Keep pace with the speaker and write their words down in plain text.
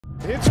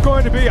It's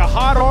going to be a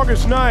hot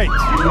August night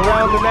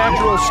around the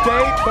natural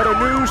state, but a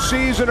new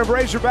season of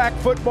Razorback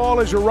football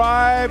has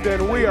arrived,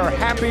 and we are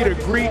happy to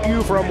greet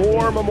you from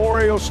War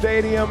Memorial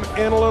Stadium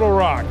in Little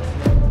Rock.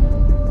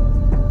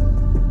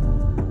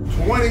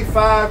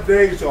 25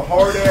 days of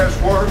hard-ass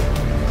work,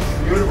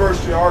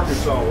 University of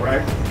Arkansas,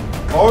 right?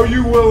 Are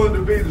you willing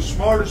to be the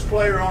smartest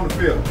player on the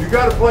field? You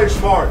got to play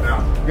smart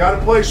now. You got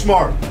to play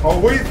smart. Are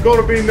we going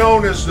to be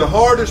known as the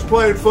hardest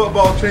playing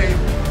football team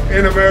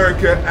in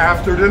America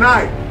after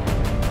tonight?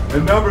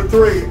 And number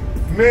three,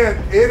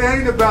 men, it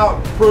ain't about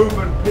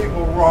proving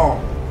people wrong.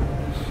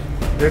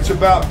 It's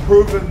about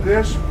proving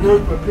this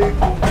group of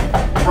people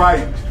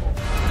right.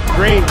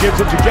 Green gives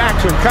it to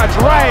Jackson, cuts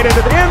right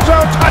into the end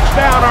zone,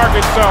 touchdown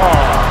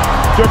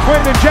Arkansas to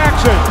Quinton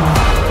Jackson.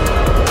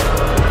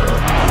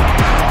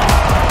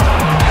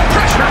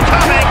 Pressure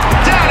coming,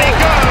 down he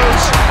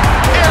goes,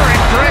 Aaron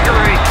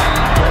Gregory.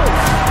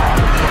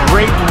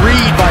 Great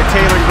read by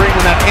Taylor Green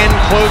when that end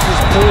closes,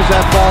 pulls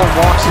that ball and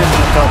walks into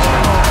the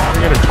touchdown.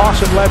 They're going to toss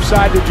it left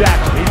side to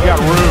Jackson. He's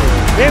got room.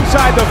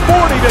 Inside the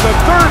 40 to the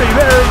 30.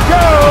 There he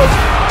goes.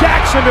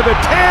 Jackson to the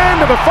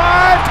 10 to the 5.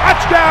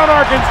 Touchdown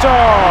Arkansas.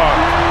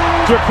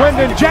 To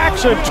Quinton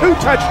Jackson. 2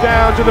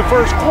 touchdowns in the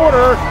first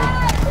quarter.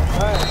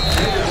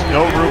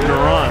 No room to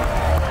run.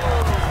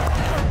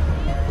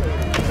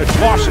 They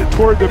toss it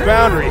toward the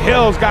boundary.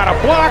 Hill's got a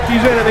block.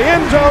 He's into the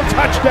end zone.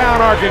 Touchdown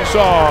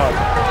Arkansas.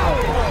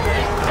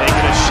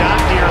 Taking a shot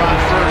here on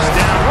first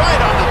down.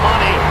 Right on the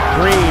money.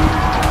 Green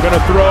going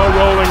to throw,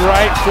 rolling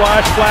right,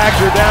 flush, flags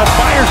are down,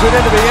 fires it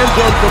into the end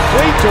zone,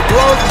 complete to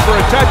Broden for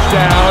a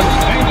touchdown.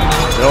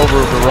 No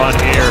room to run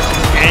here.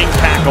 Gang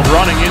tackle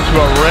running into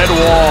a red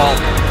wall.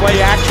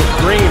 Play action,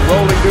 Green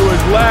rolling to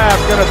his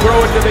left, going to throw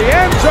it to the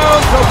end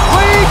zone,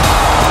 complete,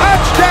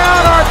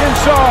 touchdown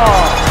Arkansas.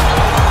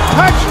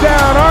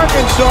 Touchdown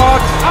Arkansas,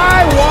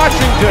 tie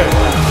Washington.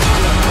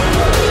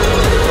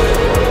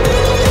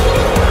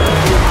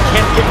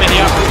 Can't get many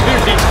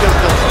opportunities because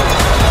the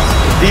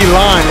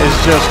D-line has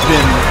just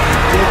been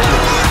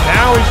ridiculous.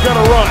 Now he's going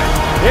to run it.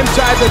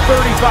 Inside the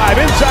 35,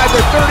 inside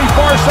the 30,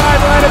 far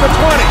sideline of the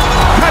 20.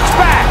 Cuts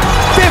back,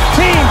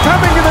 15,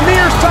 coming to the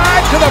near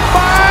side, to the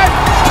 5.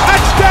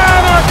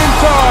 Touchdown,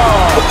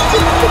 Arkansas!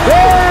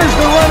 There's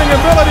the running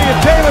ability of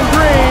Taylor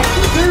Green.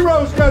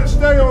 Zero's got to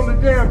stay on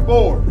the damn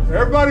board.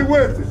 Everybody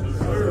with it.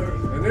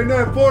 And then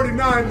that 49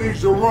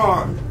 needs to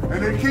run.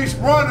 And it keeps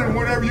running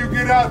whenever you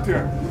get out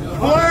there.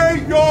 Play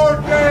your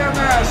damn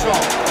ass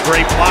off.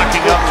 Great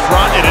blocking up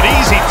front and an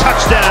easy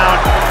touchdown.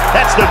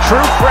 That's the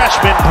true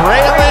freshman,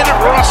 Braylon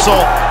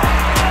Russell.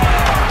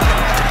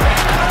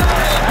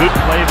 Good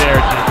play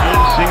there.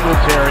 Jamin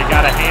Singletary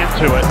got a hand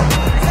to it.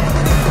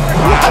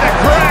 What a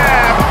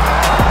grab!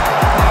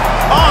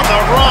 On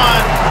the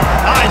run.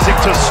 Isaac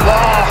to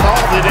Slaw,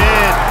 hauled it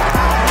in.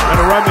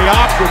 Going to run the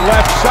option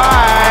left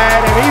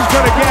side, and he's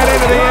going to get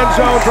into the end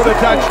zone for the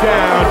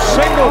touchdown.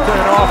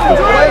 Singleton off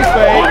the play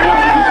fake.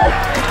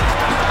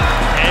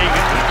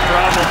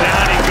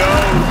 Down he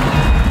goes.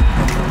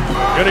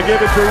 Going to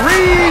give it to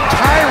Reed.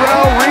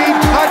 Tyrell Reed,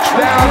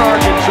 touchdown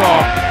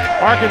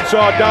Arkansas.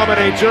 Arkansas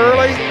dominates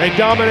early. They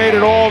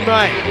dominated all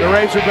night. The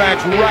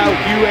Razorbacks rout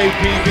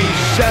UAPB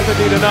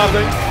 70-0.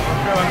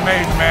 Feeling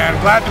amazing, man.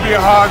 Glad to be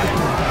a Hog.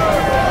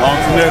 On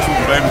to this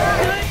one, baby.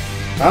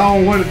 I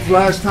don't know when it's the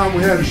last time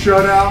we had a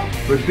shutout,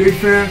 but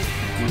defense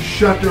will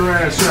shut their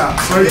ass out.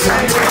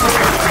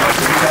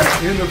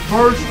 In the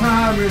first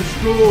time in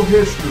school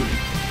history,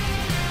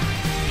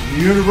 the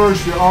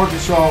University of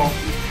Arkansas,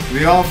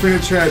 the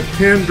offense had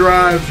 10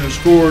 drives and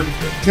scored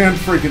 10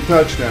 freaking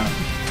touchdowns.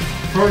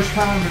 First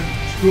time in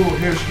school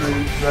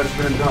history that's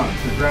been done.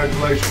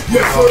 Congratulations.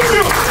 Yes, sir.